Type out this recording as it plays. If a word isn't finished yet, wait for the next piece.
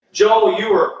Joel,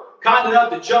 you were kind enough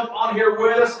to jump on here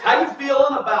with us. How you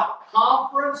feeling about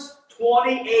Conference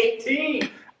 2018?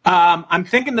 I'm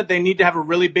thinking that they need to have a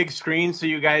really big screen so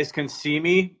you guys can see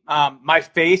me. My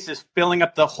face is filling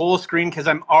up the whole screen because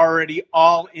I'm already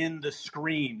all in the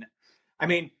screen. I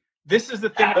mean, this is the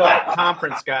thing about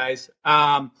conference, guys.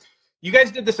 You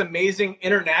guys did this amazing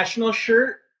international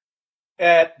shirt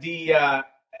at the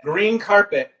green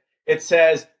carpet. It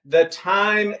says, "The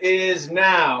time is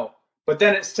now." But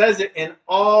then it says it in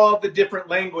all the different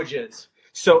languages.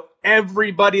 So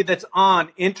everybody that's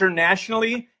on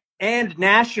internationally and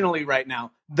nationally right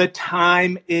now, the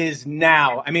time is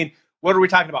now. I mean, what are we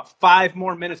talking about? 5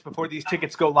 more minutes before these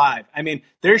tickets go live. I mean,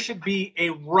 there should be a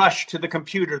rush to the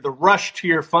computer, the rush to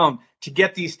your phone to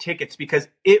get these tickets because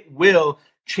it will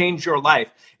change your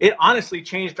life. It honestly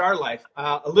changed our life.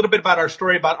 A little bit about our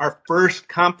story about our first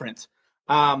conference.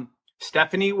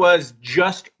 Stephanie was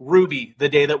just Ruby the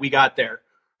day that we got there.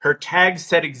 Her tag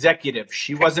said executive.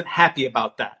 She wasn't happy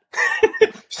about that.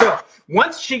 So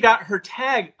once she got her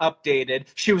tag updated,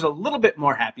 she was a little bit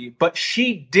more happy, but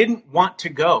she didn't want to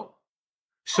go.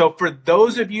 So for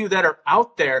those of you that are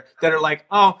out there that are like,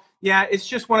 oh, yeah, it's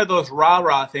just one of those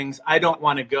rah-rah things, I don't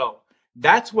want to go.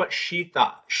 That's what she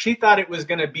thought. She thought it was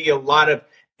going to be a lot of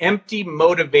empty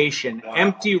motivation,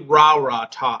 empty rah-rah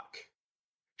talk.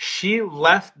 She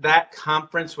left that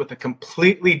conference with a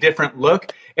completely different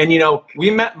look. And, you know,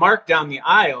 we met Mark down the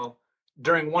aisle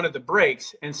during one of the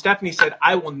breaks, and Stephanie said,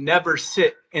 I will never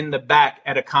sit in the back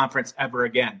at a conference ever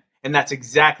again. And that's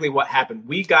exactly what happened.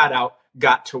 We got out,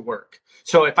 got to work.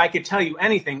 So if I could tell you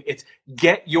anything, it's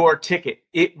get your ticket.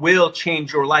 It will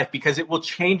change your life because it will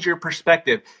change your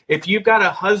perspective. If you've got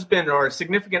a husband or a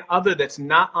significant other that's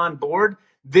not on board,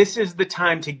 this is the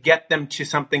time to get them to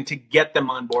something, to get them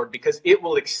on board, because it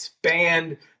will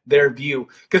expand their view.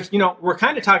 Because, you know, we're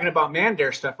kind of talking about Man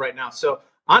Dare stuff right now. So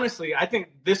honestly, I think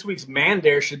this week's Man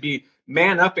Dare should be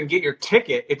man up and get your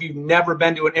ticket if you've never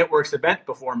been to an It Works event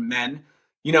before, men.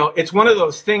 You know, it's one of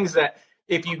those things that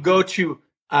if you go to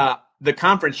the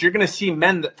conference, you're going to see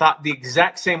men that thought the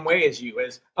exact same way as you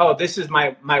is, oh, this is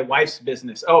my wife's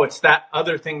business. Oh, it's that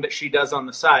other thing that she does on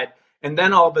the side. And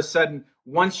then all of a sudden,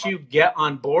 once you get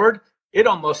on board, it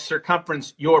almost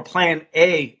circumferences your plan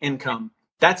A income.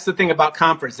 That's the thing about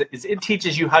conference, is it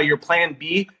teaches you how your plan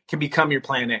B can become your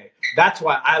plan A. That's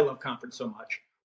why I love conference so much.